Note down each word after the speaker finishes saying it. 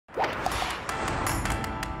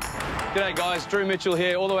G'day guys, Drew Mitchell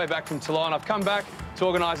here, all the way back from Toulon. I've come back to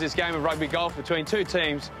organise this game of rugby golf between two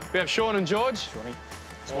teams. We have Sean and George.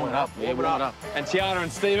 Warm it up. Yeah, warm it up. And Tiana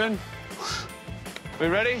and Stephen. We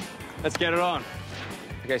ready? Let's get it on.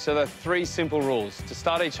 Okay, so there are three simple rules. To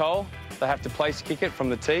start each hole, they have to place kick it from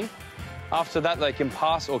the tee. After that, they can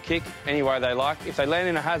pass or kick any way they like. If they land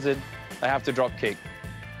in a hazard, they have to drop kick.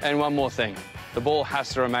 And one more thing, the ball has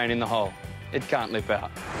to remain in the hole. It can't lip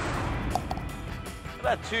out.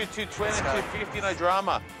 About 220, 250, no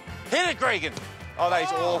drama. Hit it, Gregan. Oh, that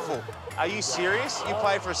is awful. Are you serious? You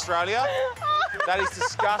play for Australia? That is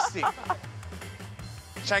disgusting.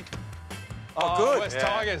 Shank. Oh, good. West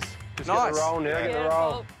Tigers. Just Nice. get the roll now, get the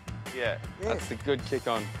roll. Yeah. That's the good kick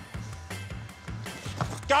on.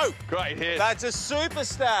 Go! Great hit. That's a super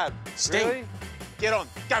stab. Sting. Really? Get on,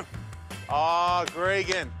 go. Oh,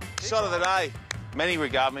 Gregan. Shot of the day. Many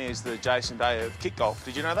regard me as the Jason Day of kick golf.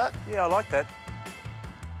 Did you know that? Yeah, I like that.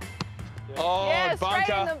 Oh, Yeah, bunker.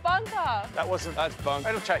 straight in the bunker. That wasn't... That's bunker.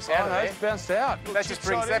 It'll chase out of no, there. it's bounced out.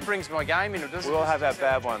 That brings my game in, doesn't it? We all have our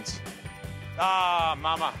bad ones. Ah,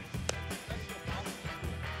 mama.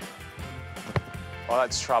 Oh,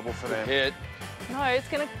 that's trouble for them. Hit. No, it's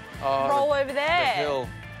going to Oh, roll over The there. hill.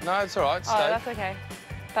 No, it's all right. Stay. Oh, that's okay.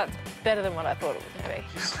 That's better than what I thought it was going to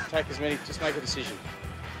be. Take as many, just make a decision.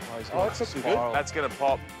 Oh, that's looking good. That's going to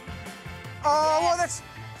pop. Oh, well, that's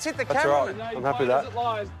hit the That's camera. all right. I'm happy with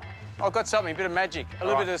that. I've got something, a bit of magic, a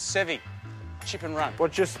little Right. bit of Sevi. Chip and run. Well,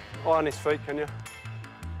 just eye on his feet, can you?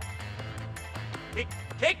 Kick,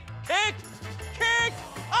 kick, kick, kick!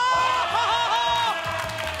 Oh!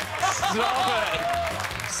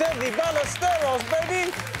 Sevi Ballesteros,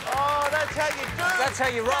 baby! Oh, that's how you do. That's how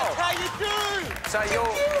you roll. That's how you do. So you're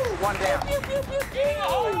one down.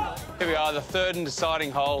 Here we are, the third and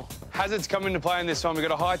deciding hole. Hazards come into play in this one. We've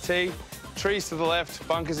got a high tee, trees to the left,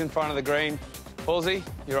 bunkers in front of the green. Halsey,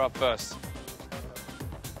 you're up first.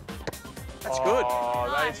 That's good.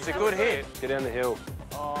 Oh, It's a good hit. Get down the hill.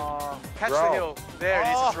 Catch Roll. the hill. There it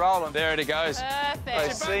is, it's rolling. There it goes. They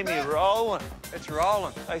Perfect. see me rolling. It's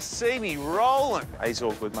rolling. They see me rolling. He's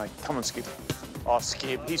all good, mate. Come on, Skip. Oh,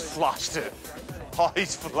 Skip, he's flushed it. Oh,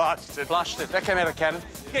 he's flushed it. Flushed it. That came out of the cannon.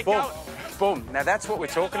 Get Boom. going. Boom. Now that's what we're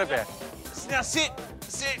talking about. Now sit,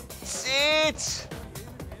 sit, sit.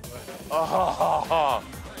 Oh,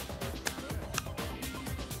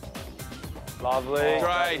 Lovely.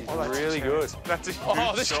 Great. oh, that's Really good. That's a huge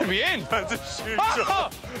Oh, this shot. could be in. That's a huge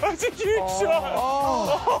shot. That's a huge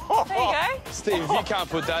shot. There you go. Steve, if you can't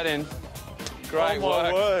put that in, great Oh,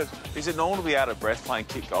 my work. word. Is it normal to be out of breath playing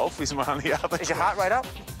kick golf? Is my only other Is your heart rate up?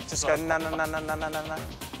 Just go no, no, no, no, no, no, no, no.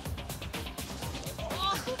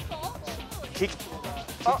 kick?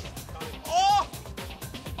 Oh. Oh.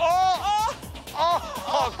 Oh. Oh.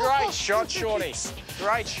 Oh, great shot, Shorty.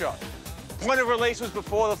 Great shot. Point of release was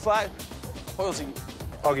before the flag. Halsey.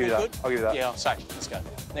 I'll give you that. Good? I'll give you that. Yeah, I'll say. Let's go.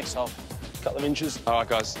 Next hole. Couple of inches. All right,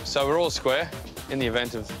 guys. So we're all square in the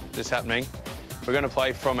event of this happening. We're going to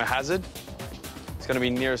play from a hazard. It's going to be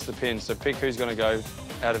nearest the pin. So pick who's going to go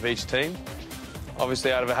out of each team.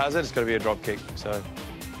 Obviously, out of a hazard, it's got to be a drop kick. So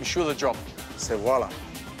Be sure the drop. So voila.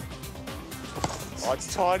 Oh,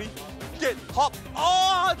 it's tiny. Get hop.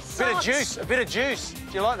 Oh, it's Bit of juice. A bit of juice.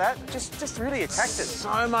 Do you like that? Just really attacked it.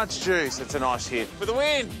 So much juice. It's a nice hit. For the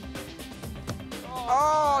win.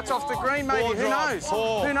 Oh, it's off the green, maybe. Poor Who drop. knows?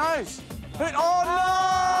 Poor. Who knows? Oh,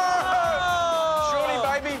 no!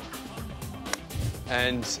 Shorty, baby.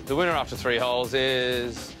 And the winner after 3 holes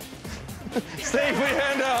is Steve. Put your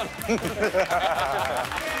hand down.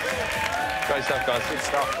 Great stuff, guys. Good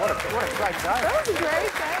stuff. What a great day. That was a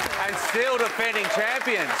great game. And still defending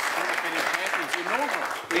champions.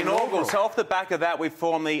 Inaugural. So off the back of that, we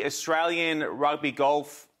formed the Australian Rugby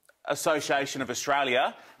Golf Association of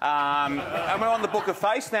Australia. And we're on the Book of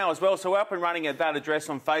Face now as well, so we're up and running at that address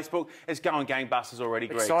on Facebook. It's going gangbusters already,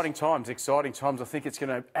 Greg. Exciting times, exciting times. I think it's going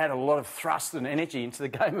to add a lot of thrust and energy into the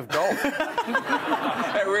game of golf.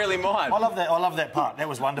 It really might. I love that part. That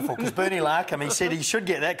was wonderful because Bernie Larkham, he said he should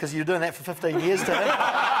get that because you're doing that for 15 years to him.